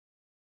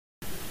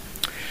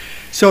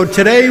So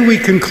today we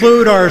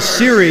conclude our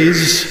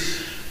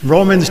series,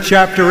 Romans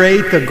chapter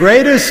 8, the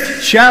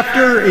greatest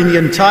chapter in the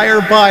entire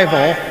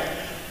Bible,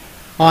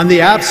 on the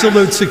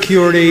absolute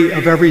security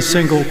of every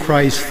single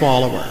Christ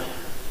follower.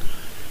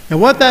 And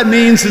what that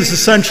means is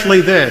essentially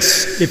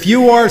this: if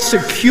you are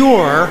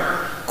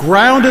secure,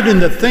 grounded in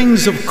the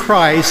things of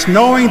Christ,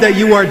 knowing that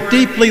you are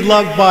deeply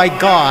loved by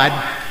God,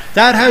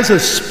 that has a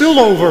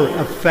spillover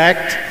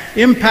effect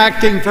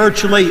impacting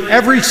virtually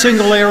every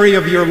single area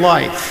of your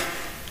life.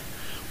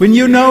 When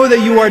you know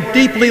that you are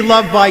deeply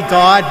loved by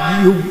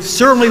God, you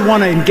certainly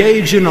want to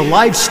engage in a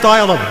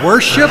lifestyle of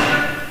worship.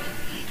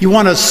 You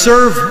want to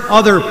serve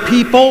other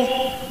people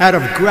out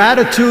of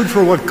gratitude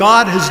for what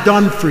God has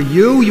done for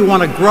you. You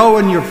want to grow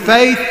in your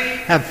faith,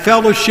 have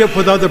fellowship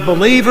with other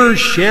believers,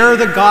 share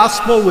the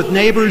gospel with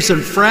neighbors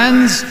and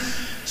friends.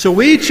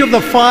 So each of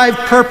the 5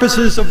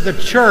 purposes of the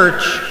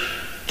church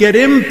get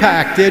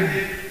impacted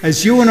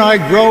as you and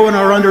I grow in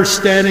our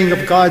understanding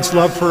of God's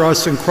love for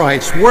us in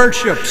Christ.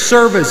 Worship,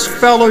 service,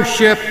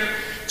 fellowship,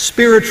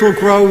 spiritual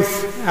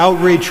growth,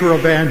 outreach, or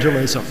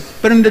evangelism.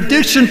 But in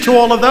addition to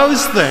all of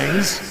those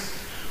things,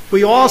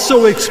 we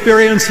also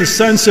experience a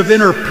sense of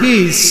inner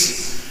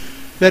peace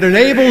that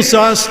enables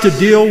us to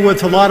deal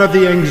with a lot of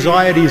the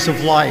anxieties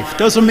of life.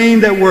 Doesn't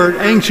mean that we're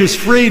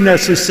anxious-free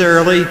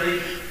necessarily,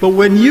 but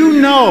when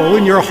you know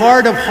in your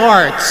heart of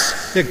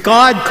hearts that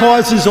God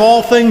causes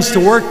all things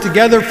to work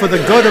together for the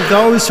good of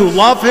those who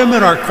love Him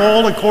and are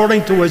called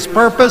according to His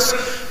purpose,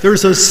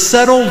 there's a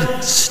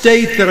settled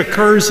state that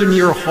occurs in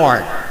your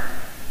heart.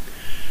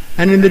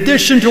 And in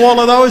addition to all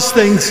of those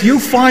things, you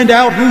find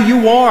out who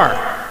you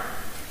are.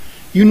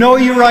 You know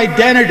your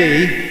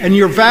identity and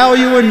your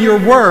value and your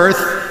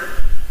worth,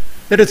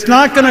 that it's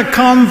not going to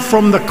come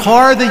from the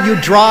car that you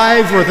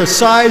drive or the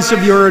size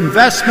of your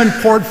investment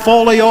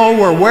portfolio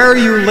or where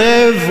you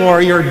live or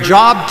your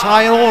job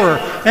title or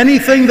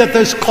anything that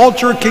this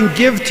culture can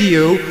give to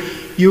you.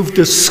 You've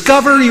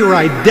discovered your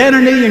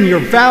identity and your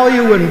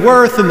value and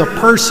worth in the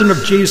person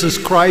of Jesus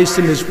Christ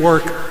and His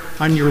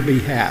work on your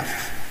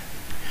behalf.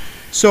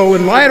 So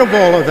in light of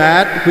all of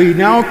that, we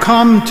now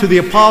come to the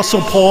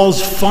Apostle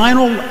Paul's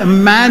final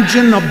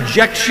imagined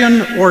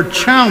objection or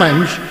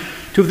challenge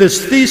to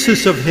this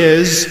thesis of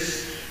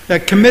his,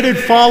 that committed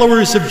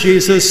followers of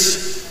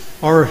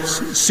Jesus are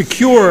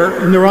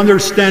secure in their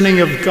understanding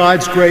of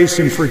God's grace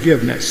and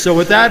forgiveness. So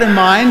with that in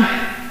mind,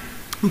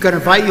 I'm going to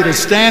invite you to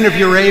stand, if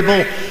you're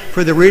able,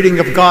 for the reading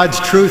of God's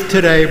truth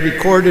today,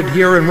 recorded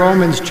here in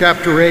Romans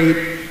chapter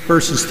 8,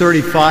 verses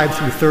 35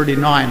 through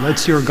 39.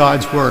 Let's hear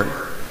God's word.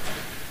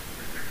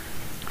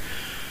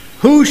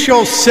 Who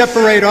shall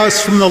separate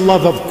us from the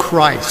love of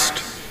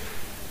Christ?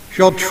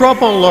 Shall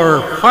trouble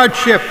or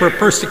hardship or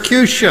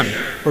persecution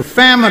or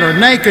famine or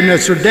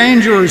nakedness or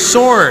danger or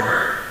sword?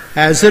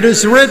 As it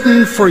is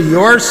written, for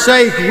your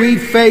sake we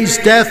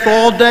face death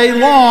all day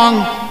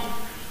long.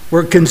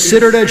 We're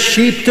considered as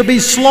sheep to be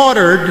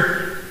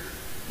slaughtered.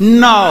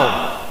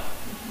 No.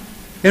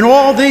 In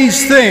all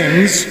these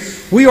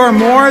things we are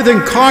more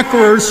than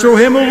conquerors through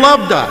Him who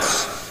loved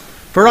us.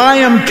 For I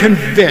am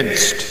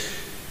convinced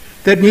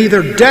that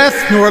neither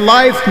death, nor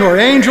life, nor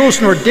angels,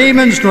 nor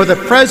demons, nor the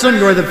present,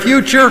 nor the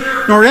future,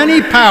 nor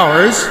any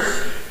powers,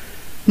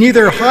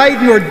 neither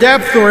height nor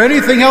depth, nor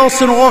anything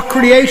else in all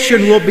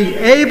creation will be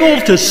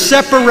able to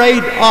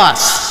separate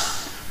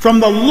us from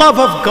the love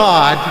of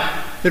God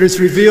that is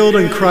revealed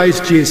in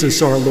Christ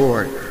Jesus our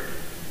Lord.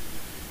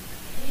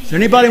 Does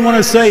anybody want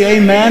to say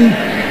amen?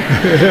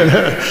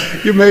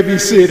 You may be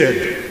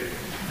seated.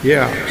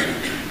 Yeah.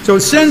 So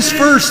since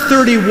verse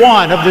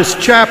 31 of this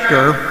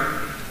chapter,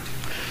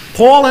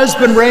 Paul has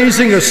been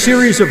raising a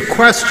series of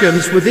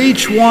questions, with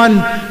each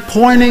one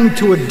pointing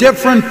to a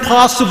different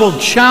possible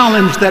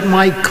challenge that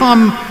might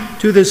come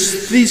to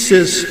this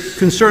thesis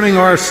concerning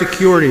our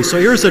security. So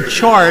here's a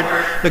chart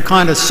that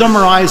kind of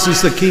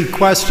summarizes the key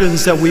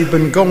questions that we've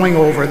been going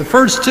over. The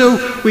first two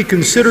we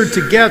considered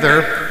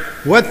together.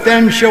 What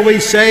then shall we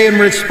say in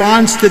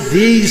response to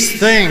these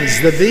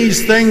things?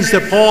 These things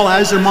that Paul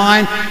has in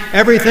mind,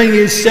 everything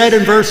is said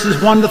in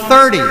verses 1 to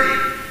 30.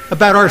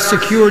 About our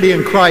security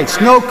in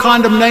Christ. No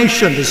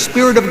condemnation. The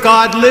Spirit of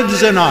God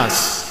lives in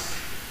us.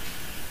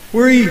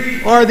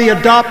 We are the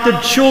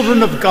adopted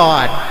children of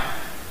God.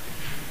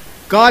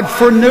 God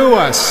foreknew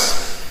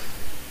us,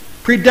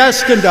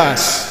 predestined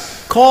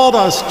us, called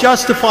us,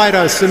 justified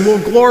us, and will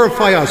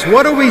glorify us.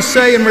 What do we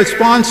say in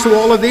response to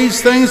all of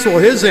these things? Well,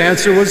 his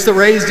answer was to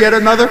raise yet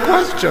another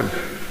question.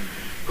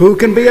 Who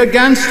can be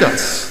against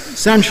us?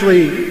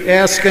 Essentially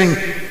asking,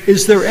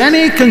 is there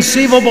any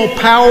conceivable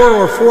power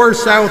or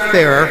force out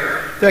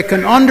there that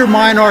can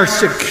undermine our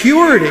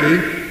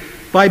security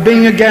by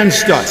being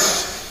against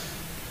us?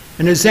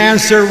 And his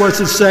answer was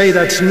to say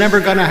that's never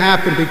going to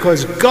happen,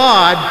 because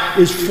God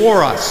is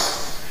for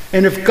us.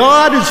 And if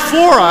God is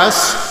for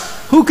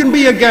us, who can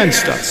be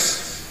against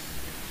us?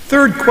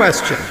 Third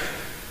question,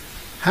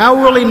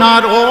 how will He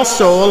not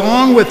also,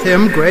 along with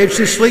Him,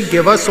 graciously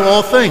give us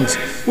all things?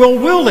 Well,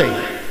 will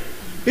He?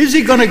 Is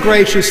He going to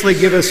graciously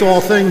give us all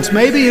things?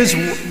 Maybe His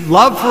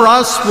love for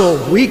us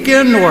will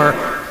weaken or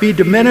be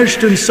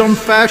diminished in some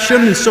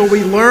fashion, and so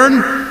we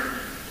learn?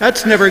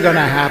 That's never going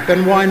to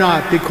happen. Why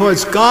not?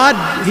 Because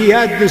God, he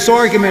had this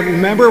argument,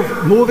 remember,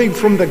 moving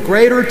from the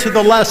greater to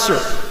the lesser.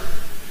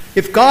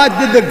 If God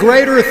did the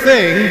greater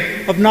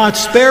thing of not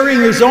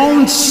sparing his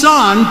own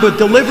son, but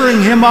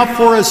delivering him up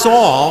for us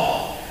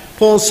all,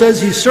 Paul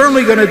says he's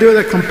certainly going to do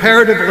the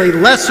comparatively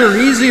lesser,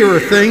 easier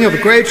thing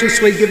of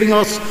graciously giving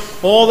us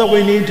all that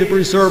we need to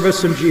preserve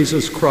us in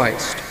Jesus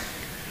Christ.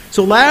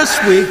 So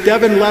last week,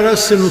 Devin led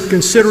us in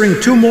considering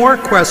two more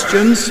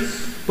questions.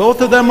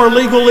 Both of them are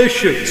legal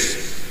issues.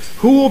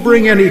 Who will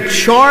bring any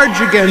charge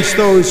against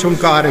those whom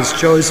God has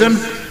chosen?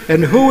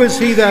 And who is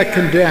he that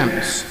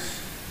condemns?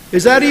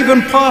 Is that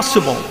even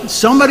possible?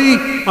 Somebody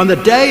on the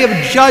day of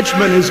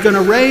judgment is going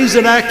to raise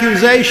an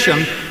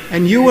accusation,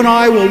 and you and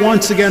I will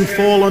once again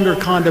fall under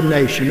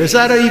condemnation. Is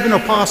that even a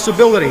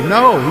possibility?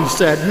 No, he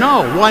said.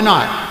 No, why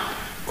not?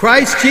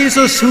 Christ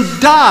Jesus, who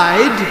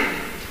died,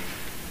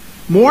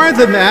 more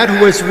than that,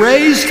 who was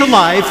raised to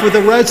life with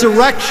a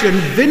resurrection,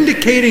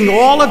 vindicating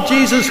all of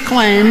Jesus'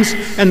 claims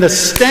and the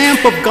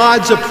stamp of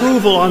God's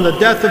approval on the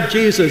death of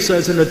Jesus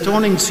as an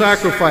atoning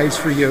sacrifice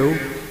for you.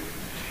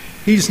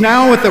 He's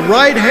now at the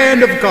right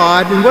hand of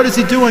God, and what is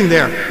he doing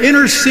there?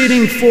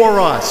 Interceding for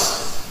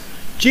us.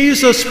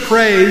 Jesus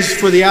prays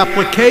for the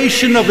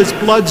application of his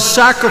blood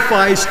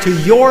sacrifice to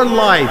your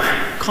life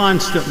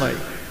constantly.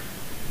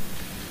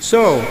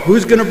 So,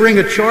 who's going to bring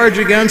a charge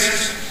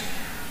against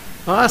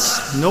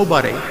us?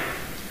 Nobody.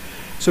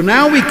 So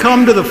now we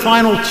come to the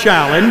final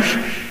challenge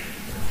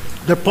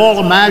that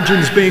Paul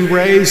imagines being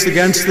raised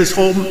against this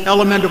whole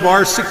element of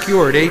our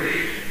security,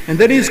 and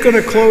then he's going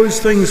to close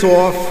things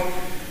off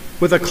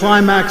with a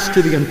climax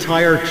to the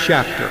entire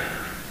chapter.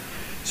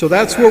 So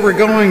that's where we're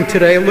going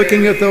today,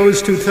 looking at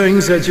those two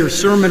things as your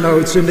sermon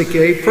notes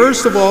indicate.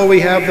 First of all, we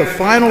have the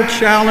final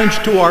challenge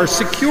to our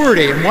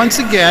security, and once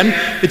again,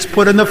 it's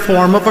put in the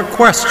form of a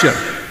question.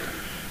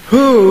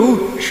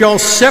 Who shall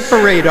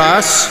separate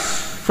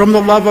us from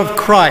the love of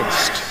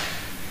Christ?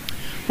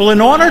 Well, in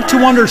order to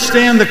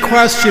understand the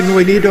question,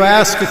 we need to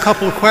ask a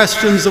couple of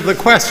questions of the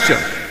question.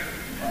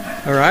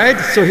 All right?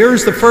 So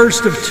here's the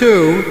first of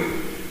two.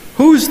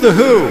 Who's the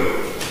who?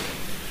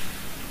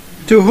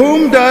 To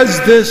whom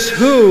does this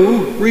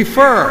who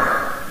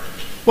refer?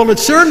 Well, it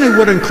certainly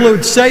would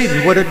include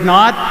Satan, would it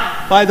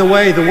not? By the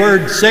way, the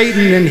word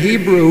Satan in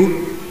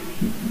Hebrew,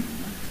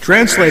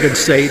 translated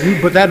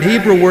Satan, but that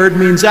Hebrew word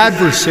means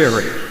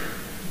adversary.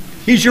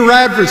 He's your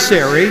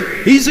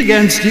adversary. He's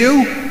against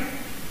you.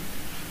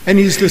 And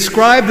he's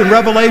described in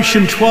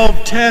Revelation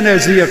 12:10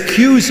 as the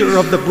accuser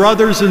of the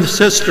brothers and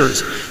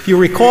sisters. If you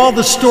recall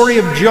the story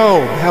of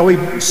Job, how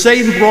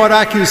Satan brought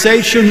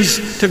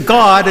accusations to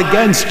God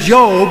against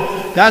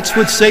Job, that's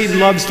what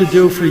Satan loves to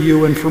do for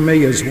you and for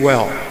me as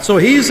well. So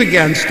he's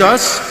against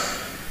us.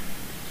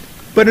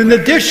 But in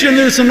addition,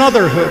 there's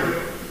another who.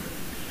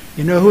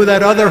 You know who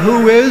that other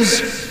who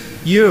is?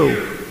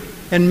 You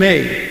and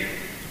me.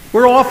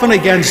 We're often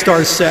against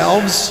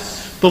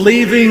ourselves,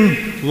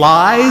 believing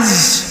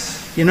lies,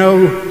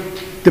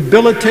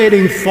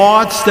 debilitating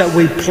thoughts that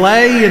we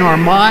play in our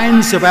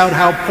minds about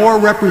how poor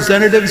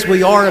representatives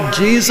we are of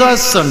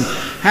Jesus, and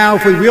how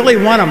if we really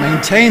want to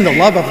maintain the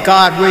love of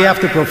God, we have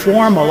to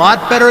perform a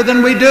lot better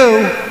than we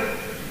do.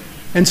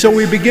 And so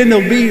we begin to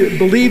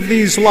believe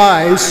these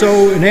lies.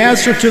 So in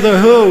answer to the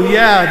who,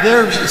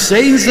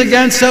 Satan's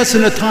against us,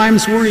 and at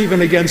times we're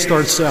even against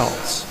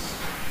ourselves.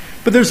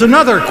 But there's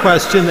another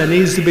question that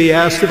needs to be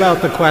asked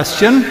about the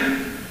question.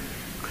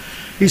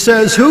 He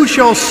says, who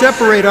shall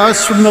separate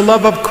us from the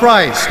love of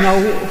Christ? Now,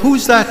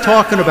 who's that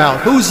talking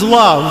about? Whose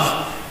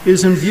love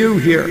is in view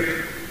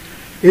here?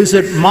 Is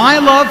it my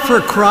love for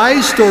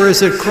Christ, or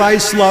is it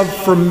Christ's love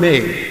for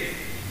me?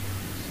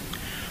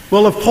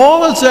 Well, if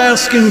Paul is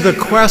asking the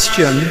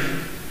question,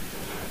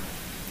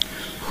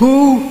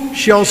 who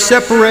shall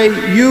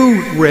separate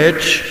you,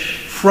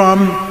 Rich,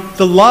 from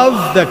the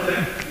love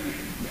that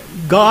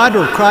God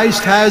or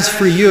Christ has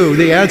for you,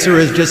 the answer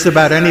is just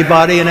about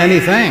anybody and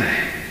anything.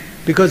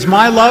 Because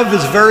my love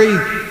is very,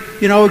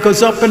 it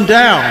goes up and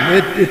down.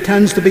 It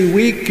tends to be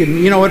weak, and,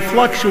 it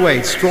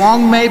fluctuates.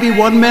 Strong maybe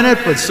 1 minute,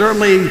 but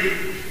certainly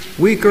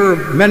weaker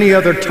many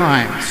other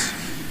times.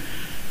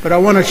 But I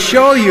want to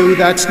show you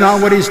that's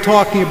not what he's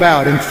talking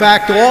about. In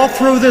fact, all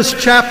through this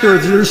chapter,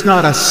 there's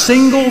not a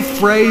single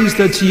phrase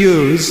that's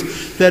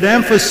used that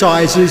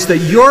emphasizes that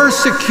your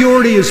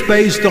security is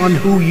based on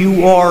who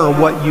you are or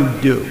what you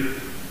do.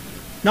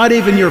 Not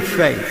even your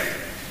faith.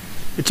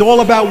 It's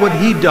all about what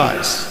he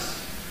does.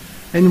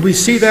 And we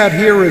see that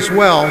here as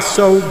well.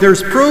 So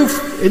there's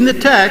proof in the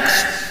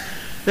text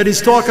that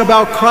he's talking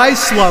about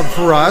Christ's love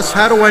for us.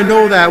 How do I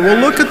know that? Well,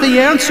 look at the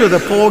answer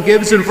that Paul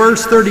gives in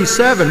verse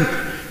 37.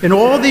 In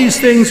all these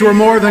things we're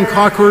more than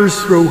conquerors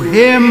through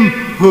him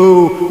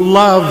who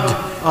loved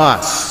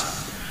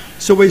us.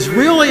 So he's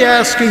really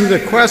asking the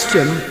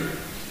question,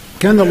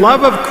 can the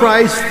love of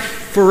Christ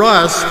for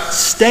us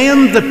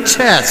stand the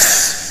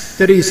tests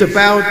that he's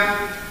about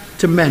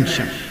to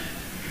mention?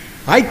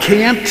 I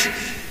can't.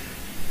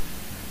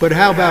 But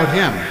how about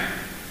him?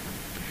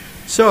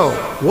 So,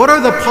 what are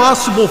the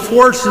possible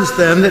forces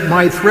then that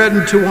might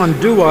threaten to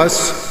undo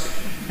us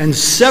and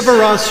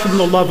sever us from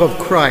the love of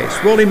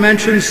Christ? Well, he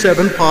mentions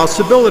 7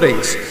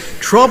 possibilities: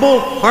 trouble,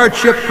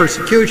 hardship,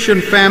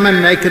 persecution,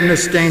 famine,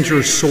 nakedness,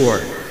 danger,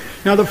 sword.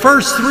 Now, the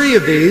first 3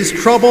 of these,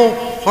 trouble,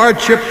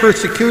 hardship,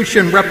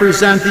 persecution,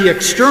 represent the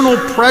external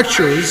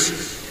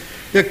pressures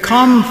that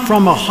come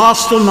from a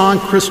hostile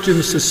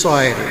non-Christian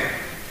society.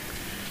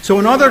 So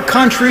in other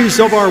countries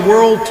of our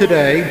world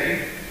today,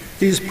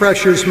 these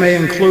pressures may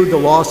include the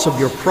loss of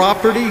your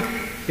property,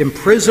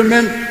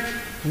 imprisonment,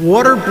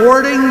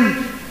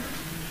 waterboarding,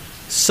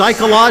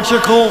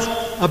 psychological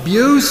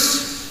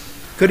abuse,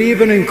 could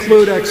even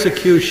include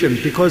execution,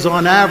 because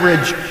on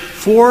average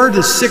 4,000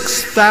 to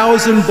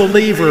 6,000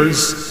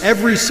 believers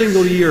every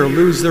single year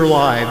lose their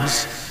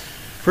lives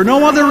for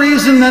no other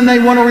reason than they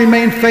want to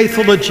remain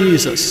faithful to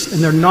Jesus,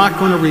 and they're not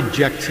going to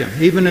reject him,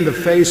 even in the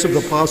face of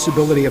the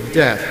possibility of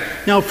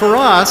death. Now, for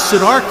us,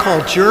 in our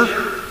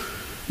culture,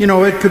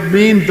 it could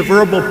mean the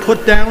verbal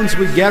put-downs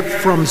we get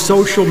from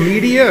social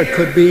media. It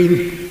could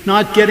be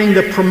not getting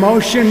the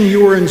promotion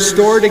you were in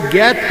store to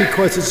get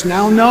because it's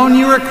now known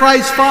you're a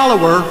Christ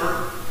follower.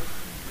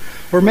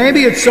 Or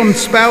maybe it's some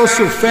spouse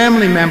or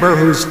family member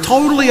who's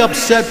totally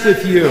upset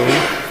with you.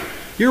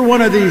 You're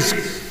one of these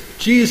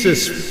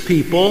Jesus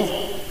people.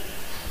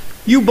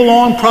 You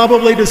belong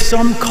probably to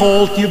some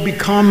cult. You've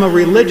become a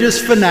religious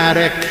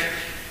fanatic,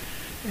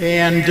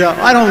 and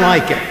I don't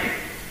like it.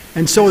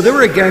 And so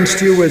they're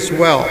against you as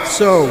well.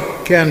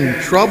 So can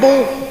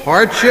trouble,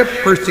 hardship,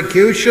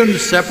 persecution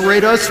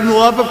separate us from the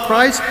love of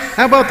Christ?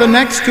 How about the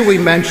next 2 we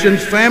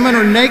mentioned, famine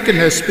or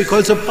nakedness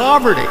because of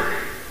poverty?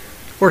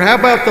 Or how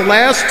about the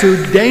last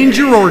 2,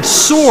 danger or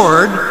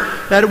sword,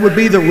 that it would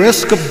be the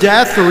risk of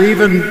death or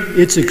even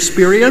its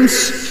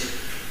experience?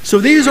 So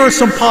these are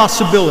some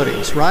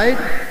possibilities, right?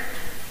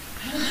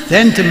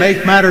 Then, to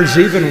make matters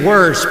even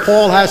worse,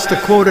 Paul has to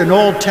quote an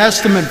Old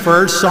Testament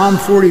verse, Psalm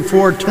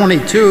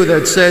 44:22,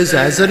 that says,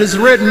 "As it is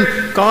written,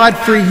 God,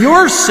 for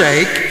your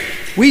sake,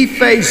 we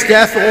face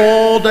death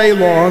all day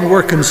long.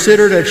 We're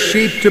considered as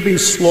sheep to be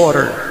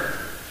slaughtered."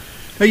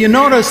 Now, you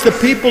notice the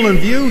people in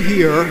view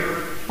here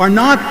are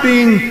not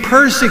being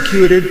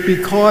persecuted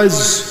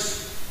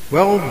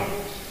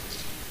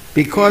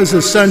because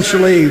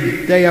essentially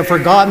they have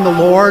forgotten the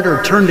Lord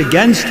or turned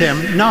against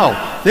him. No,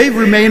 they've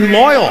remained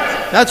loyal.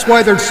 That's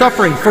why they're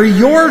suffering. For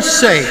your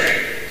sake,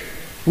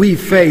 we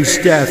face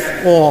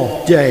death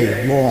all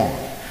day long.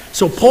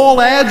 So Paul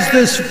adds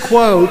this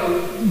quote,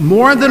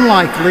 more than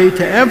likely,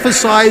 to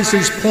emphasize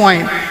his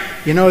point.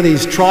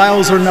 These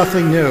trials are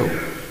nothing new.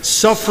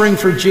 Suffering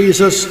for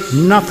Jesus,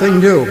 nothing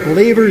new.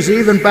 Believers,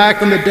 even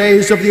back in the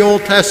days of the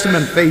Old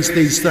Testament, faced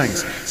these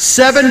things.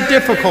 7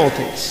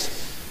 difficulties.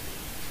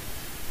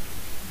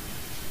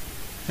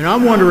 And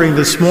I'm wondering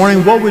this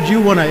morning, what would you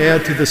want to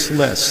add to this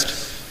list?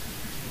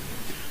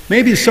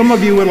 Maybe some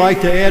of you would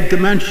like to add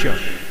dementia.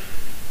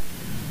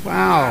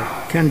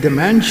 Wow, can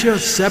dementia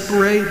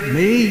separate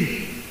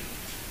me,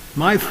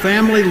 my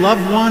family,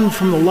 loved one,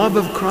 from the love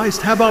of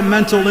Christ? How about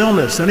mental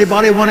illness?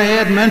 Anybody want to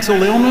add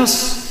mental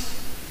illness?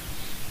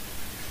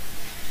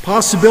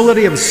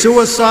 Possibility of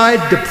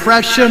suicide,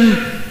 depression,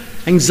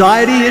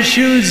 anxiety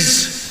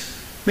issues.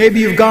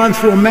 Maybe you've gone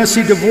through a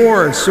messy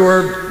divorce,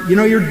 or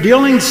you're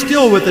dealing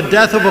still with the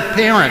death of a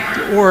parent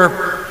or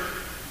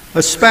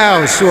a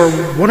spouse or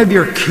one of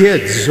your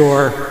kids,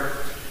 or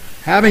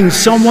having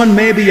someone,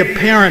 maybe a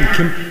parent,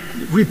 can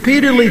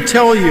repeatedly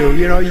tell you,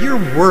 you're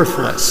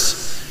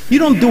worthless. You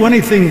don't do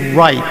anything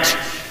right.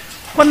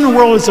 What in the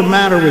world is the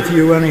matter with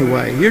you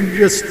anyway? You're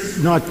just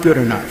not good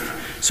enough.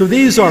 So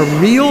these are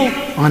real,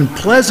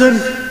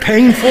 unpleasant,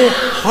 painful,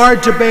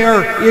 hard to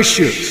bear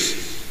issues.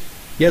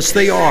 Yes,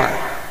 they are.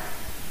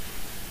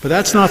 But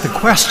that's not the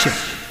question.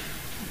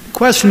 The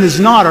question is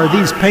not, are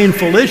these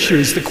painful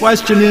issues? The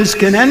question is,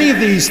 can any of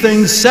these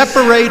things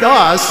separate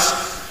us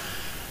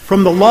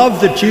from the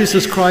love that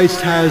Jesus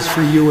Christ has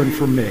for you and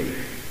for me?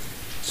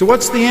 So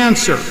what's the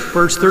answer?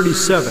 Verse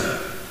 37.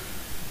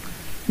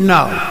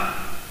 No.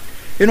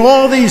 In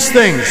all these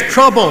things,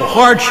 trouble,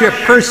 hardship,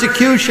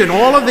 persecution,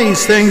 all of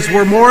these things,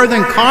 we're more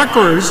than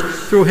conquerors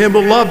through him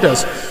who loved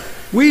us.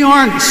 We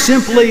aren't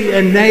simply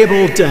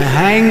enabled to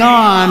hang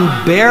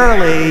on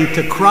barely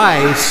to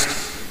Christ.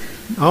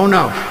 Oh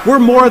no, we're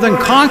more than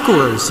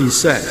conquerors, he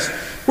says.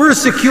 We're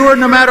secure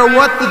no matter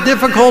what the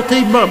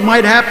difficulty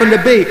might happen to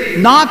be.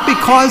 Not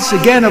because,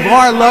 again, of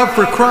our love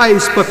for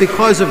Christ, but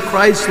because of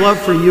Christ's love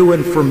for you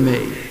and for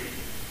me.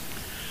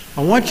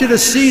 I want you to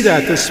see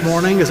that this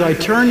morning as I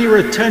turn your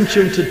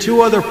attention to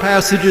 2 other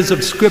passages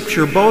of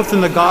Scripture, both in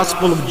the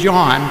Gospel of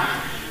John,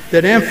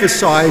 that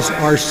emphasize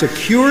our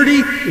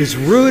security is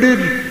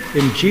rooted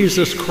in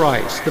Jesus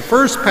Christ. The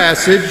first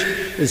passage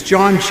is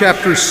John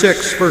chapter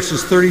 6,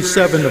 verses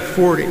 37 to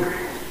 40.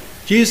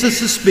 Jesus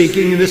is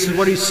speaking, and this is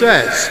what he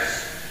says.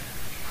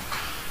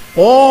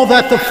 All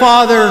that the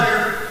Father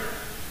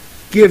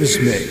gives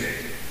me.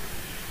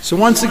 So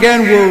once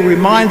again, we're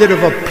reminded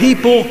of a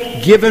people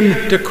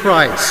given to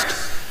Christ.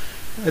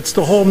 It's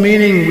the whole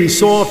meaning we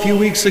saw a few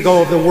weeks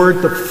ago of the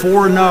word to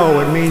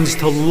foreknow. It means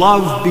to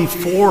love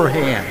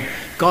beforehand.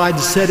 God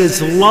set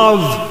his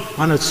love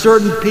on a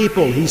certain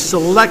people. He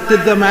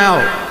selected them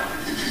out,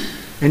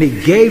 and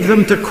he gave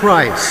them to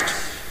Christ.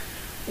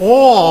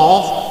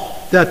 All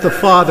that the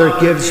Father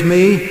gives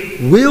me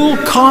will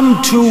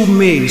come to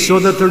me, so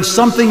that there's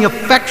something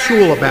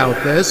effectual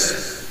about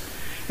this.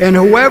 And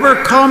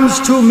whoever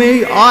comes to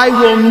me, I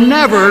will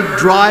never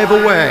drive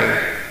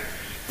away.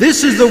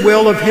 This is the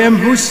will of him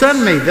who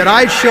sent me, that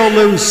I shall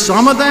lose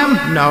some of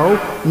them? No,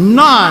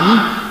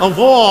 none of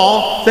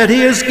all that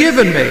he has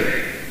given me,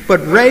 but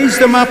raise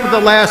them up at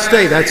the last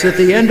day. That's at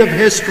the end of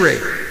history.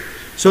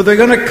 So they're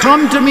going to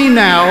come to me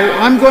now.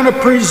 I'm going to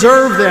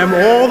preserve them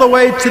all the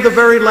way to the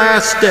very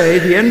last day,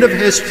 the end of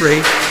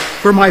history.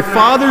 For my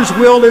Father's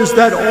will is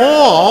that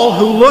all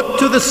who look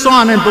to the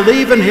Son and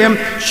believe in him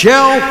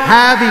shall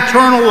have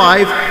eternal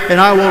life, and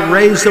I will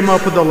raise them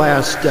up at the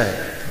last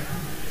day.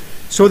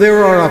 So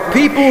there are a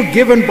people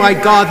given by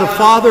God the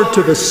Father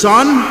to the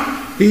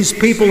Son. These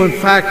people, in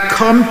fact,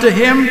 come to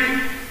him.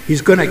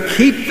 He's going to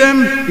keep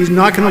them. He's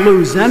not going to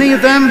lose any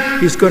of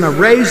them. He's going to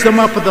raise them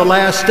up at the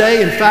last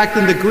day. In fact,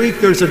 in the Greek,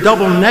 there's a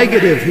double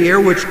negative here,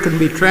 which can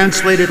be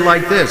translated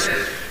like this.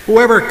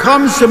 Whoever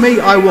comes to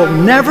me, I will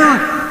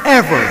never,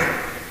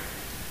 ever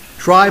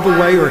drive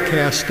away or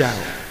cast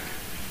out.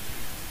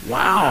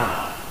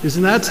 Wow.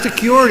 Isn't that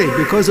security?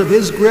 Because of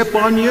his grip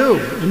on you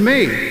and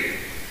me.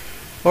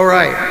 All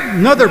right,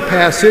 another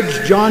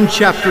passage, John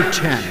chapter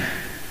 10.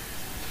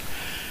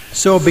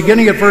 So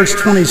beginning at verse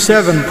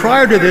 27,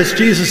 prior to this,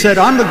 Jesus said,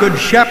 I'm the good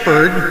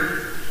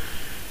shepherd.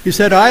 He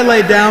said, I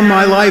lay down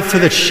my life for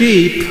the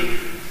sheep.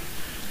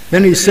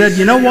 Then he said,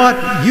 you know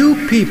what?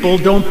 You people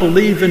don't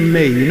believe in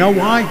me. You know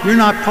why? You're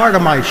not part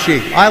of my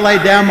sheep. I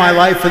lay down my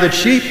life for the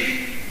sheep.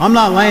 I'm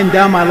not laying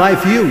down my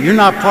life for you. You're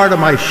not part of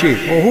my sheep.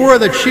 Well, who are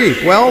the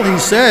sheep? Well, he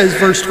says,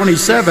 verse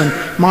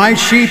 27, my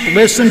sheep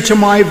listen to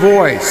my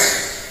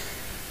voice.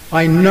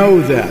 I know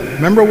them.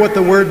 Remember what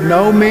the word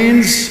know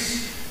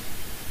means?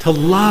 To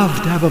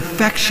love, to have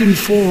affection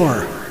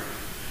for,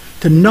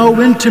 to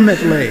know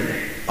intimately.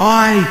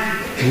 I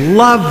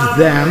love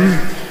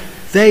them.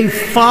 They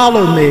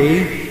follow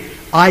me.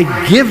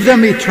 I give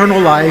them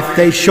eternal life.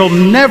 They shall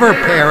never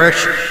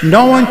perish.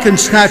 No one can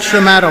snatch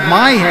them out of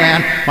my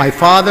hand. My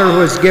Father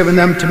who has given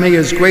them to me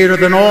is greater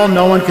than all.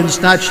 No one can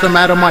snatch them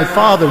out of my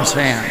Father's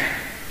hand.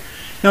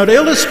 Now, to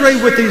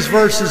illustrate what these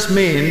verses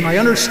mean, I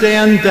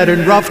understand that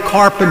in rough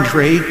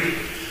carpentry,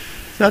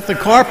 that the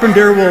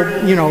carpenter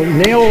will,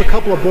 nail a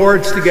couple of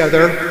boards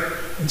together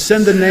and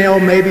send the nail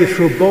maybe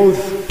through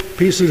both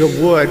pieces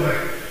of wood,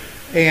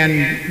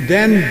 and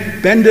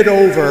then bend it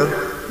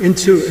over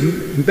into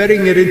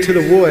embedding it into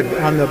the wood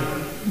on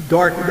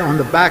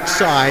the back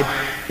side.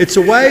 It's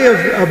a way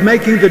of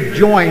making the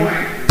joint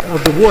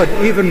of the wood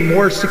even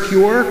more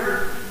secure.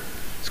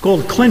 It's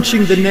called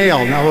clinching the nail.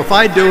 Now, if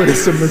I do it,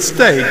 it's a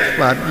mistake.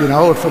 But,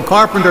 if a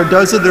carpenter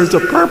does it, there's a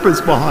purpose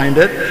behind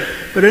it.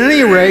 But at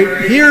any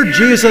rate, here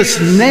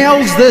Jesus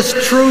nails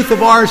this truth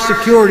of our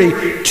security.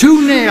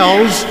 2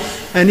 nails,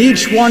 and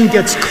each one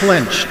gets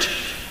clinched.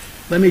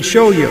 Let me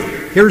show you.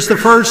 Here's the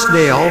first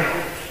nail.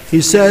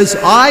 He says,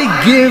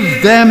 I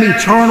give them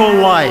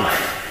eternal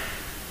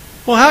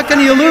life. Well, how can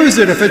you lose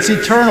it if it's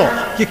eternal?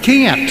 You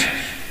can't.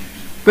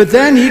 But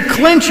then he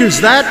clinches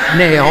that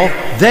nail.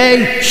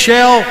 They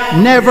shall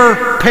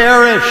never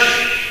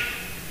perish.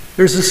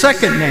 There's a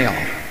second nail.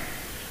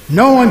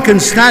 No one can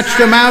snatch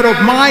them out of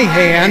my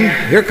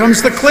hand. Here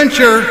comes the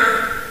clincher.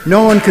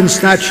 No one can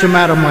snatch them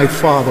out of my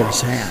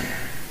Father's hand.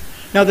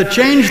 Now, to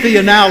change the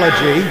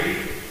analogy,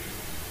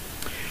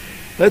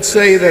 let's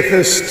say that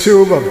this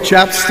tube of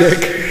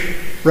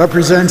chapstick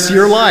represents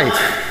your life.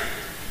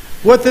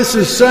 What this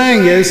is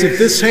saying is, if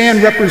this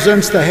hand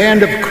represents the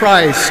hand of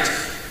Christ,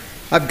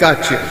 I've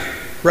got you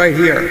right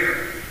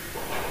here.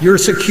 You're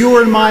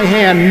secure in my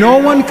hand. No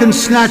one can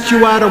snatch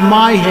you out of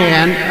my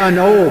hand. And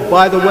oh,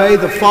 by the way,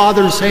 the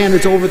Father's hand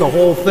is over the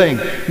whole thing.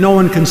 No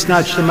one can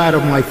snatch them out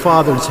of my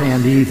Father's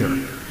hand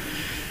either.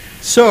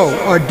 So,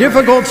 our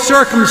difficult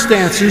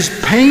circumstances,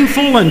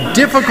 painful and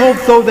difficult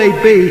though they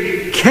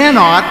be,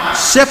 cannot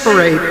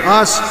separate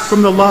us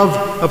from the love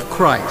of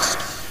Christ.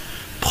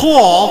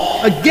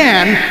 Paul,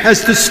 again,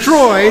 has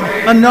destroyed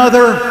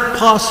another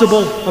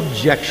possible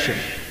objection.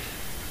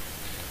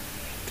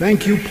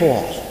 Thank you,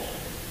 Paul.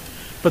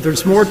 But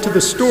there's more to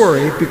the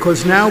story,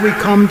 because now we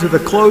come to the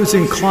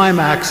closing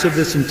climax of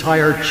this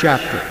entire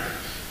chapter.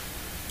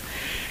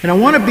 And I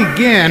want to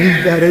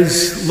begin, that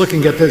is,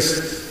 looking at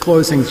this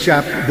closing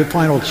chapter, the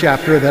final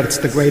chapter, that's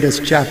the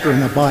greatest chapter in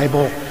the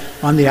Bible,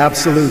 on the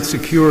absolute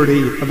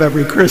security of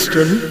every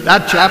Christian,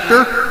 that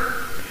chapter.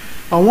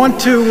 I want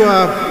to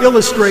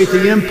illustrate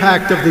the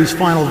impact of these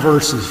final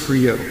verses for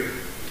you.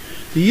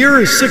 The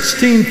year is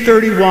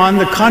 1631,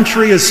 the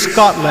country is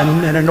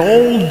Scotland, and an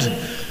old,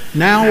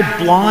 now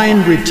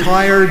blind,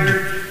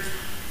 retired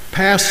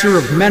pastor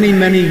of many,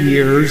 many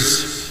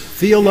years,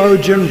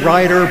 theologian,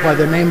 writer by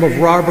the name of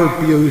Robert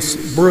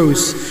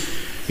Bruce.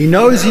 He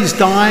knows he's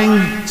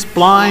dying, he's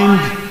blind,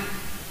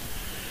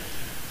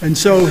 And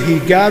so he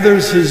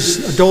gathers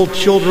his adult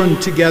children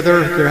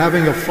together. They're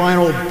having a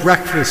final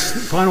breakfast,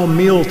 final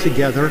meal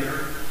together,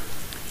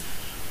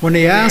 when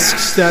he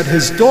asks that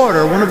his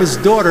daughter, one of his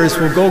daughters,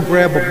 will go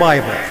grab a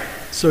Bible.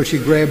 So she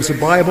grabs a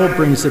Bible,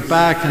 brings it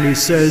back, and he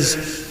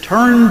says,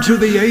 "Turn to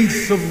the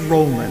 8th of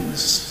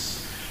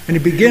Romans." And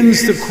he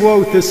begins to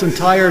quote this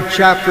entire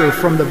chapter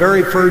from the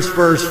very first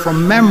verse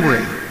from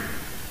memory.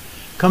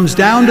 Comes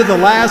down to the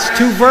last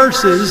 2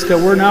 verses that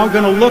we're now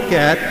going to look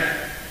at.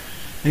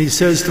 And he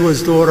says to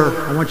his daughter,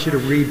 "I want you to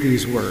read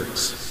these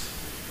words."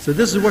 So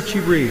this is what she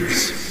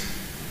reads.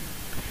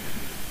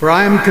 "For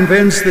I am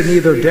convinced that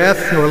neither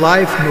death, nor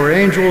life, nor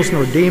angels,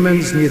 nor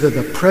demons, neither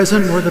the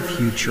present nor the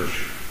future,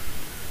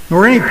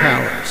 nor any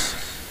powers,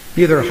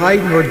 neither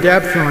height nor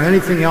depth, nor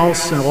anything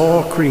else in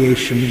all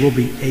creation will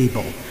be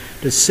able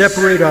to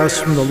separate us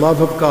from the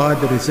love of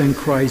God that is in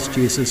Christ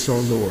Jesus our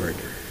Lord."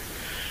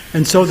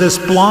 And so this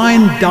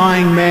blind,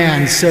 dying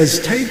man says,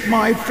 "Take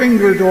my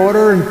finger,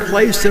 daughter, and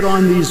place it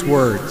on these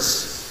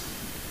words."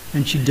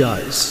 And she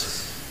does.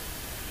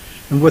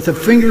 And with the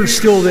finger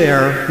still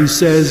there, he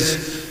says,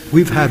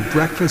 "We've had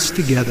breakfast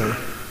together.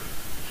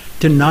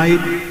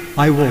 Tonight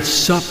I will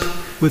sup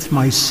with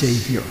my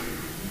Savior.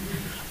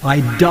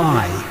 I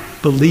die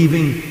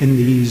believing in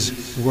these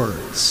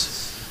words."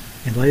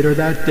 And later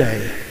that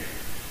day,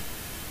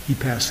 he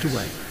passed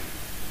away.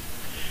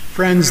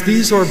 Friends,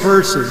 these are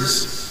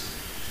verses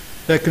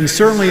that can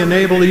certainly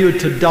enable you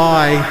to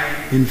die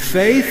in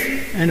faith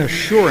and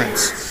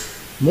assurance.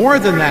 More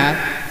than that,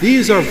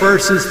 these are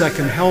verses that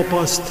can help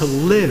us to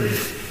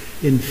live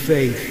in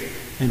faith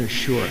and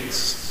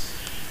assurance.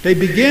 They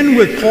begin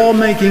with Paul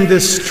making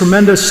this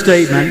tremendous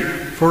statement,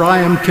 "For I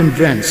am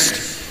convinced."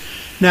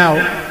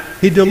 Now,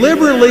 he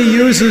deliberately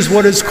uses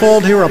what is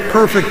called here a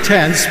perfect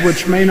tense,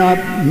 which may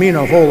not mean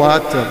a whole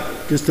lot to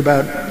just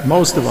about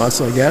most of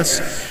us, I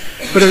guess.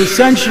 But it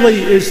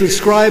essentially is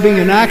describing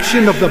an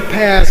action of the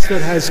past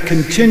that has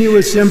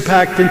continuous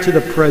impact into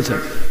the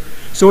present.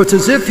 So it's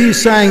as if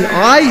he's saying,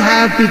 "I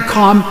have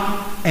become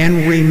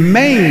and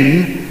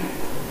remain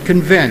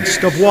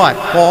convinced." Of what,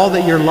 Paul?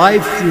 That your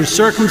life, your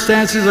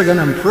circumstances are going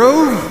to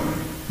improve?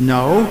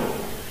 No.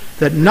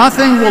 That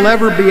nothing will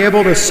ever be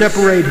able to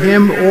separate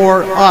him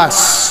or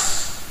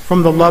us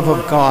from the love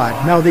of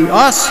God. Now, the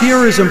us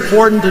here is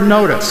important to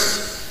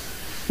notice.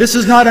 This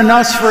is not an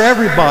us for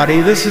everybody.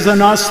 This is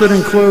an us that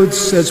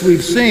includes, as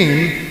we've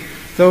seen,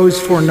 those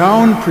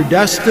foreknown,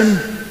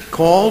 predestined,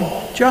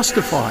 called,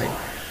 justified.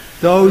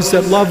 Those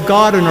that love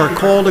God and are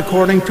called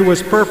according to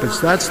his purpose.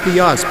 That's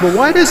the us. But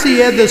why does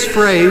he add this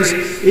phrase,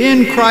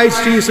 "in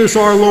Christ Jesus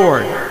our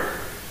Lord"?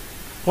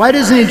 Why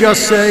doesn't he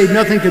just say,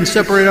 "Nothing can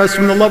separate us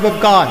from the love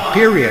of God,"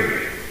 period?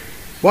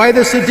 Why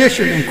this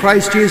addition, "in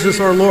Christ Jesus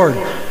our Lord"?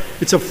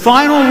 It's a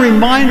final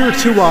reminder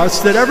to us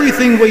that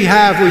everything we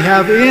have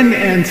in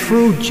and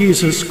through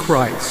Jesus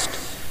Christ.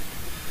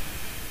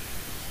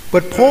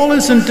 But Paul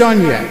isn't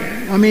done yet.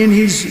 I mean,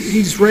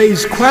 he's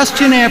raised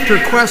question after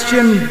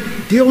question,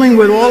 dealing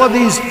with all of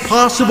these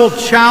possible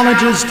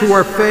challenges to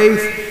our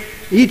faith.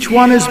 Each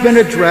one has been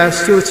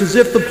addressed. So it's as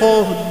if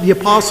the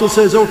apostle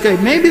says, "Okay,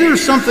 maybe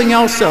there's something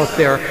else out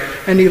there."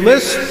 And he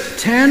lists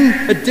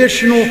 10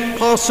 additional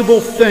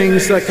possible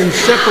things that can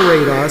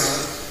separate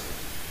us.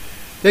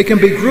 They can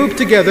be grouped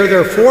together. There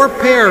are 4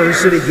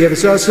 pairs that he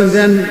gives us, and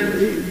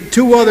then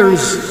 2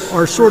 others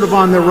are sort of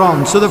on their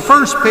own. So the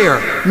first pair,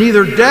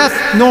 neither death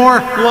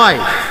nor life.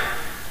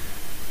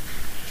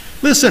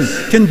 Listen,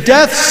 can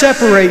death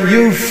separate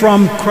you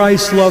from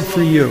Christ's love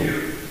for you?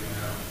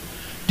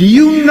 Do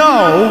you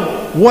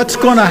know what's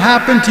going to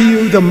happen to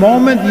you the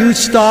moment you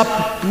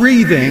stop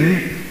breathing?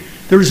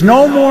 There's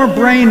no more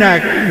brain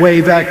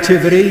wave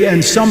activity,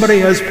 and somebody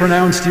has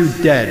pronounced you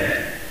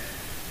dead.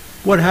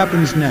 What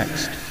happens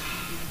next?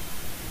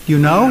 You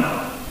know?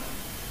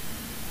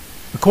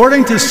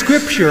 According to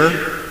Scripture,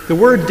 the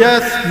word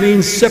death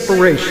means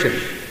separation.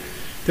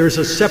 There's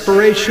a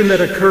separation that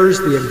occurs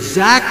the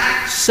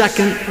exact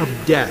second of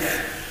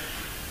death.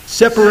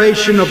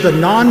 Separation of the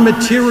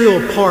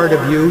non-material part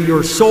of you,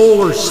 your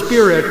soul or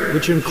spirit,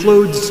 which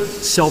includes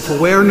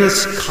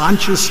self-awareness,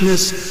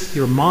 consciousness,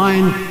 your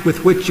mind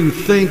with which you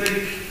think,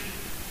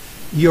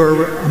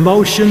 your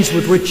emotions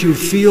with which you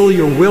feel,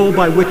 your will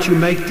by which you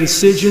make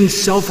decisions.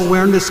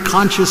 Self-awareness,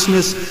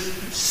 consciousness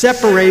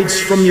separates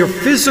from your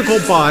physical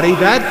body.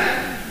 That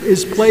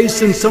is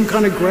placed in some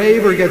kind of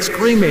grave or gets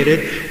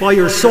cremated, while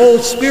your soul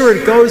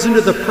spirit goes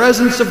into the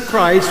presence of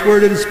Christ where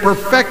it is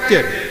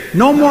perfected.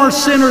 No more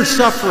sin or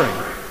suffering.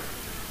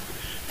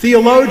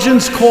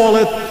 Theologians call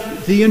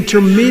it the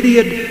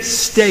intermediate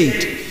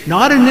state.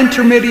 Not an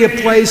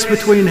intermediate place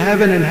between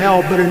heaven and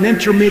hell, but an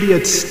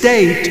intermediate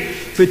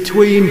state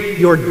between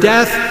your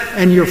death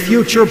and your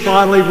future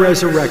bodily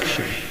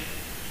resurrection.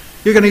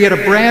 You're going to get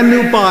a brand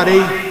new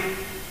body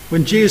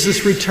when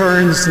Jesus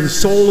returns, and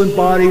soul and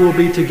body will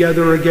be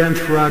together again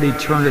throughout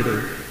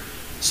eternity.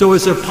 So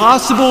is it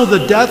possible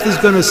that death is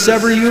going to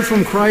sever you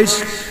from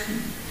Christ?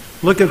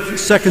 Look at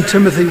 2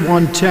 Timothy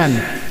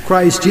 1:10.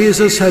 Christ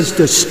Jesus has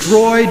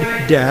destroyed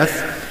death,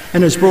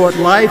 and has brought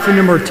life and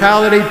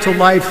immortality to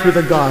life through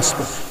the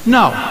gospel.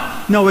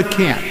 No, it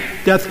can't.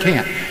 Death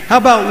can't. How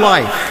about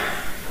life?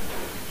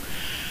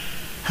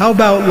 How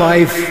about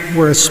life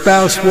where a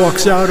spouse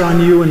walks out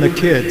on you and the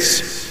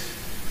kids?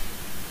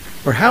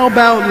 Or how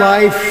about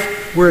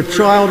life where a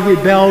child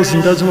rebels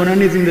and doesn't want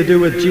anything to do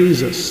with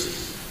Jesus?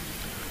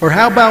 Or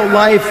how about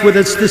life with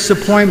its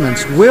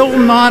disappointments? Will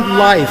not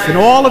life and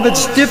all of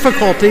its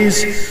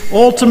difficulties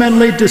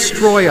ultimately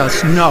destroy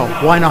us? No.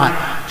 Why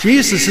not?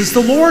 Jesus is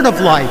the Lord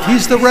of life.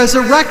 He's the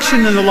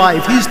resurrection and the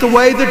life. He's the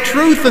way, the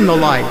truth, and the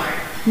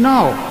life.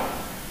 No.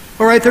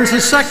 All right, there's a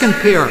second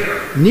pair.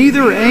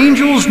 Neither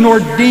angels nor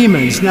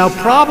demons. Now,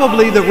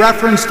 probably the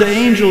reference to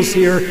angels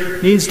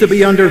here needs to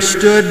be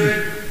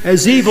understood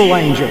as evil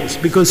angels,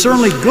 because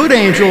certainly good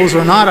angels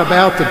are not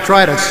about to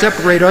try to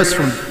separate us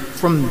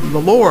from the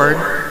Lord.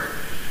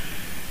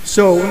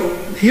 So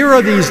here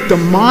are these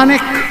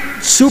demonic,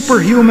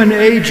 superhuman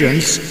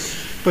agents,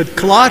 but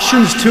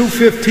Colossians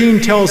 2:15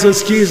 tells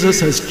us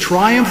Jesus has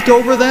triumphed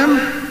over them.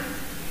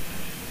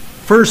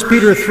 1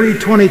 Peter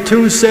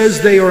 3:22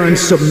 says they are in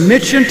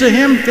submission to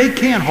him. They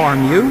can't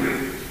harm you.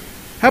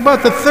 How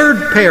about the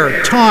third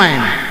pair?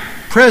 Time,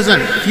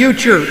 present,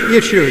 future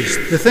issues.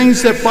 The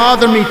things that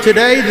bother me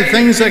today, the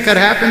things that could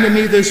happen to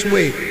me this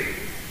week.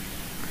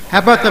 How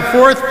about the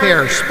fourth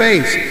pair?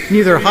 Space,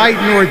 neither height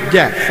nor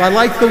depth. I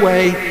like the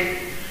way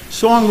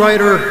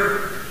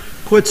songwriter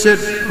puts it,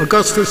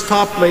 Augustus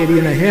Toplady,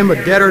 in a hymn, A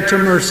Debtor to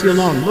Mercy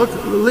Alone.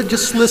 Look,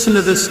 just listen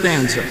to this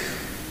stanza.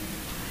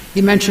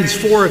 He mentions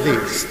four of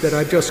these that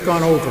I've just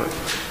gone over.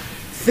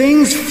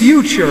 Things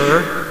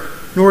future,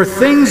 nor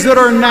things that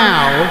are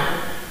now,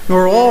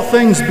 nor all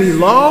things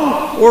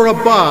below or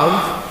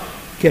above,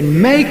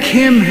 can make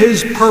him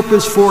his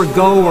purpose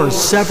forego or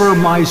sever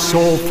my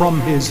soul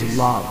from his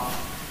love.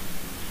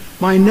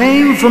 My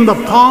name from the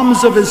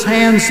palms of his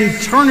hands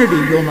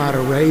eternity will not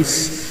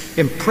erase.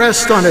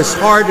 Impressed on his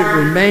heart it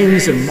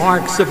remains in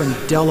marks of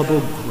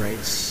indelible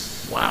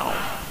grace. Wow.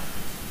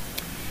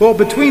 Well,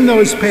 between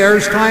those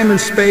pairs, time and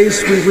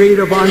space, we read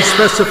of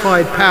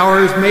unspecified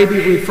powers, maybe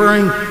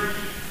referring,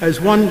 as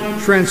one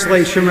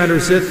translation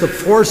renders it, the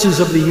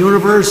forces of the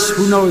universe.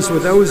 Who knows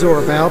what those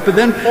are about? But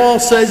then Paul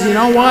says, you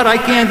know what, I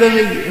can't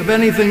think of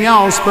anything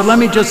else, but let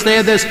me just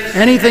add this,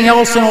 anything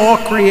else in all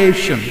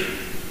creation.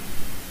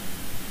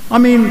 I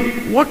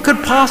mean, what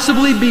could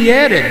possibly be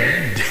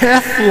added?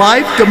 Death,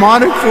 life,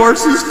 demonic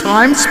forces,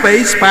 time,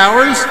 space,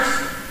 powers?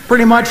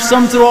 Pretty much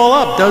sums it all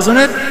up, doesn't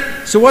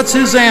it? So what's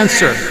his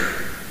answer?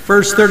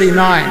 Verse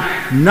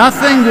 39,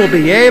 nothing will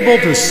be able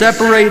to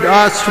separate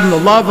us from the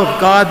love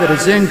of God that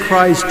is in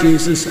Christ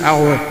Jesus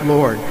our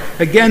Lord.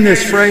 Again,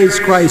 this phrase,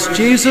 Christ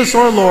Jesus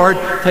our Lord,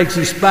 takes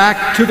us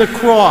back to the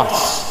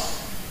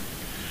cross.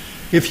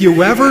 If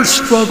you ever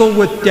struggle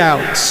with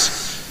doubts,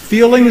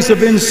 feelings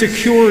of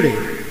insecurity,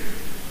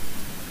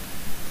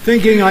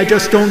 thinking I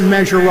just don't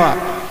measure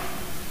up,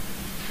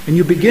 and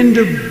you begin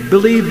to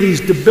believe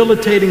these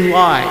debilitating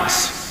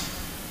lies,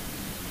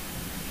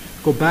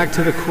 go back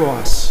to the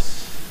cross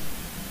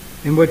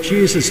and what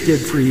Jesus did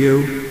for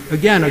you.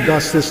 Again,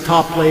 Augustus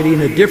Toplady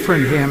in a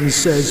different hymn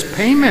says,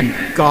 payment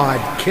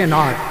God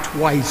cannot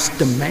twice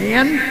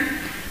demand.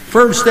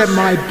 First at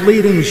my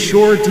bleeding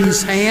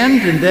surety's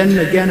hand, and then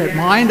again at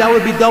mine. That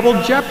would be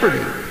double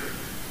jeopardy.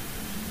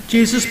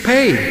 Jesus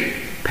paid.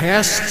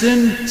 Past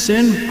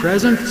sin,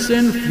 present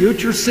sin,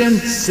 future sin,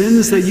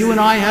 sins that you and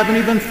I haven't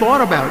even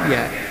thought about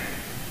yet.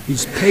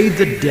 He's paid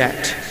the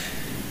debt.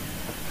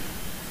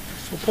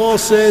 So Paul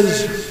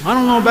says, I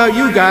don't know about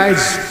you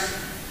guys,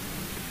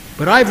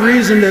 but I've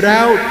reasoned it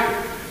out.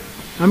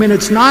 I mean,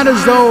 it's not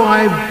as though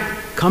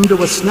I've come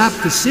to a snap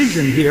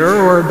decision here,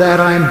 or that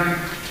I'm,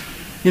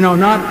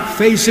 not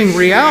facing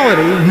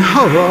reality.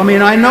 No, I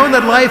mean, I know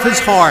that life is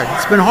hard.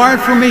 It's been hard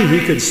for me,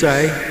 he could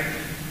say.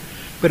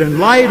 But in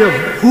light of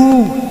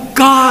who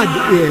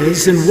God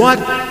is and what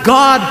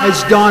God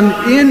has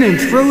done in and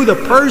through the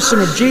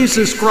person of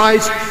Jesus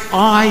Christ,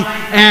 I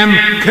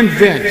am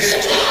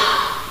convinced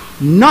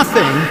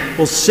nothing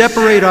will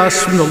separate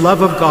us from the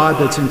love of God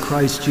that's in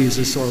Christ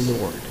Jesus our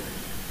Lord.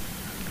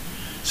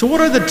 So what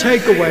are the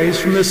takeaways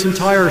from this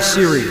entire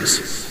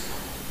series?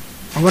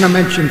 I want to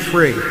mention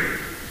three.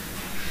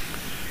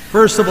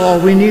 First of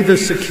all, we need the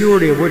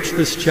security of which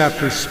this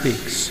chapter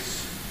speaks.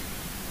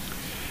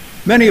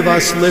 Many of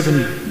us live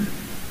in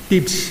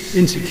deep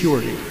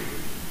insecurity.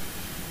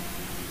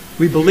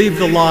 We believe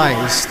the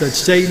lies that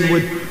Satan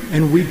would,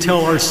 and we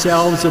tell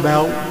ourselves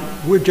about,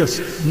 we're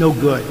just no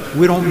good.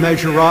 We don't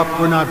measure up.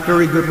 We're not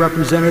very good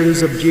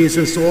representatives of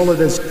Jesus. All of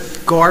this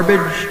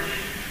garbage.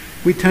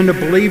 We tend to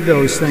believe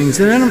those things.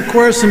 And then, of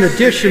course, in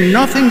addition,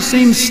 nothing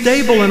seems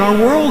stable in our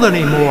world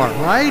anymore,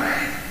 right?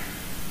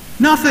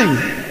 Nothing.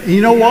 And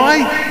you know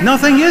why?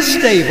 Nothing is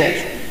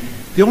stable.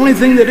 The only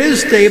thing that is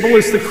stable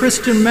is the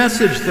Christian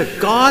message that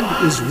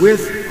God is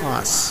with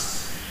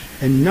us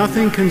and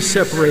nothing can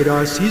separate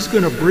us. He's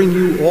going to bring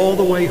you all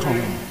the way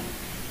home.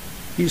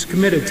 He's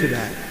committed to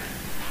that.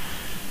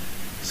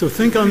 So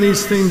think on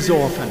these things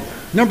often.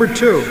 Number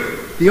two,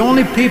 the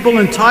only people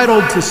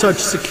entitled to such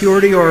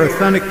security are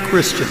authentic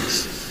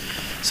Christians.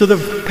 So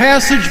the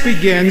passage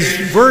begins,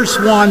 verse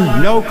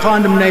 1, no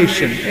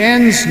condemnation,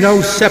 ends,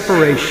 no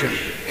separation.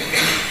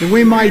 And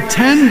we might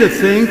tend to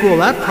think, well,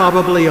 that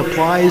probably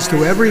applies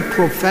to every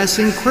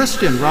professing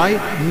Christian, right?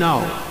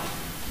 No.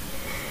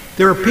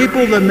 There are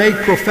people that make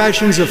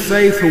professions of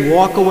faith who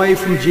walk away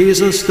from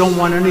Jesus, don't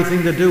want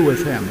anything to do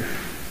with him.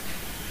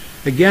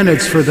 Again,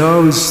 it's for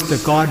those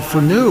that God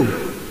foreknew,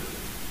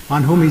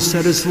 on whom he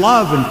set his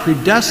love and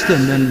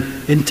predestined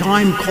and in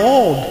time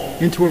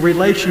called into a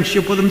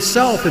relationship with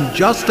himself and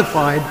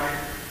justified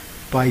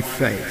by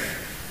faith.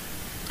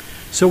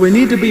 So we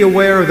need to be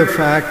aware of the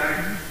fact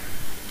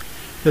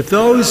that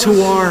those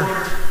who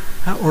are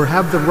or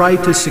have the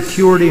right to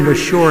security and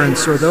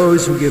assurance are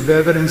those who give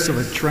evidence of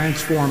a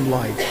transformed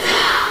life.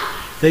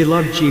 They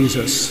love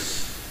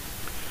Jesus.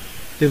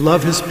 They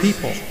love his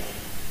people.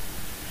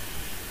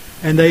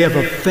 And they have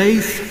a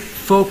faith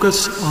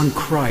focus on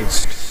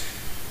Christ.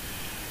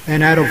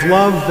 And out of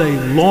love they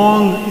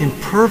long,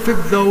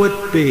 imperfect though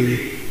it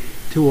be,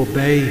 to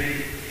obey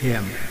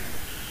him.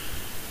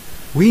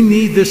 We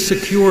need this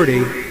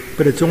security,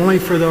 but it's only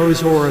for those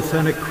who are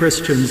authentic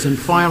Christians. And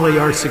finally,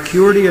 our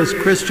security as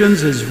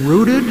Christians is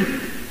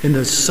rooted in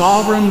the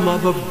sovereign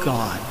love of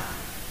God.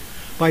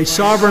 By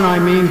sovereign, I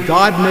mean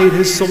God made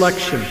his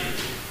selection.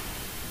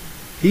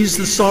 He's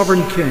the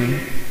sovereign king,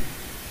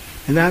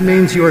 and that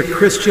means you're a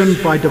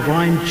Christian by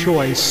divine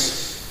choice.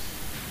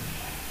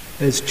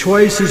 His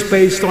choice is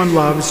based on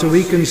love, so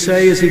he can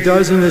say, as he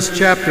does in this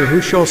chapter,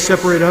 who shall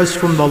separate us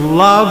from the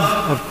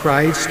love of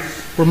Christ?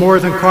 We're more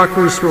than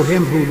conquerors through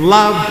him who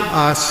loved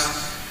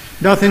us.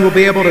 Nothing will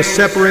be able to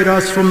separate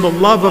us from the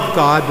love of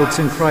God that's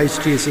in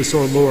Christ Jesus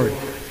our Lord.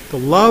 The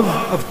love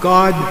of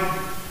God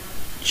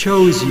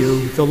chose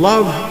you. The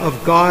love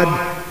of God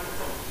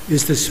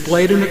is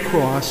displayed in the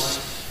cross,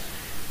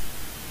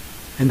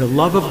 and the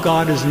love of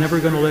God is never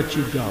going to let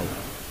you go.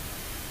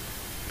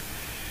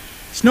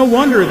 It's no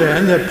wonder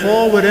then that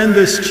Paul would end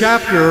this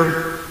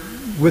chapter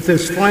with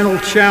this final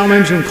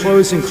challenge and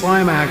closing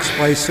climax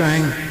by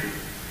saying,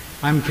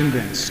 I'm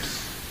convinced.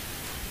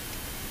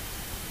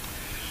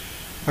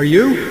 Are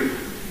you?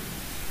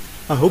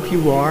 I hope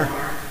you are.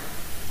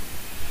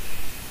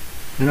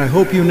 And I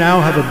hope you now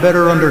have a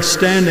better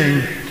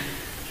understanding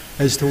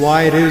as to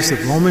why it is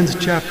that Romans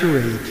chapter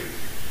 8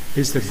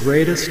 is the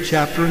greatest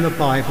chapter in the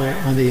Bible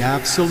on the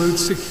absolute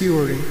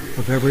security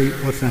of every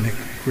authentic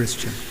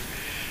Christian.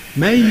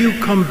 May you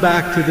come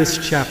back to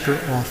this chapter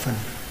often.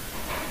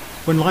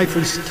 When life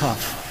is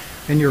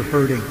tough and you're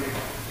hurting,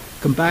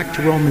 come back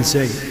to Romans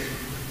 8.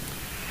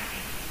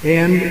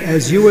 And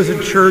as you as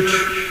a church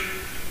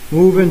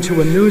move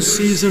into a new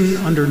season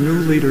under new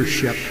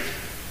leadership,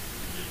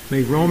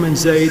 may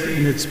Romans 8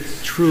 and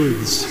its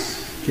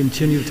truths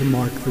continue to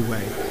mark the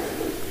way.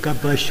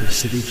 God bless you,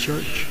 City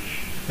Church.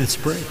 Let's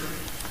pray.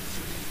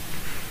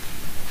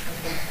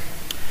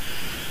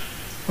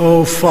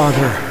 Oh,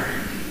 Father,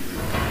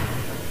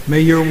 may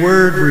your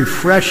word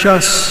refresh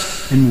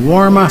us and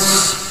warm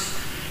us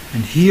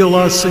and heal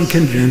us and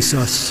convince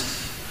us.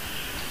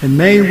 And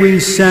may we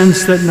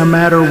sense that no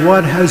matter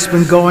what has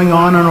been going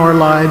on in our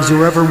lives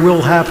or ever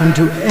will happen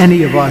to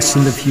any of us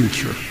in the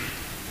future,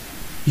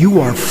 you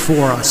are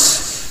for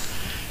us,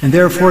 and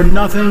therefore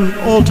nothing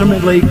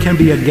ultimately can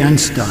be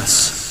against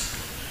us.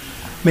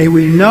 May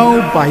we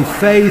know by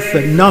faith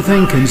that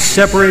nothing can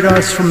separate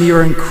us from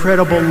your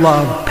incredible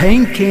love.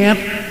 Pain can't,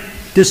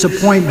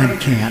 disappointment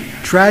can't,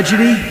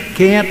 tragedy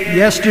can't,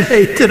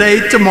 yesterday,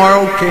 today,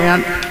 tomorrow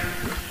can't,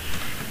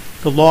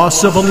 the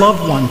loss of a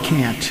loved one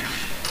can't.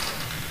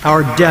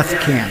 Our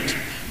death can't.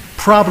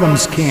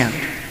 Problems can't.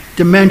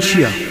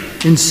 Dementia,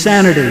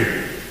 insanity,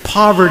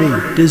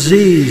 poverty,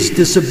 disease,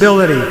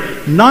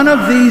 disability. None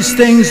of these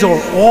things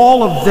or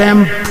all of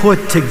them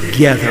put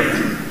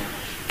together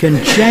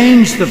can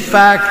change the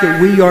fact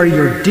that we are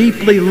your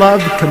deeply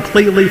loved,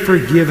 completely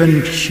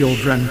forgiven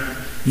children,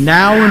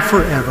 now and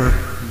forever,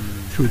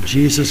 through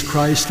Jesus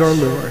Christ our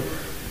Lord.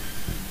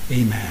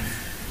 Amen.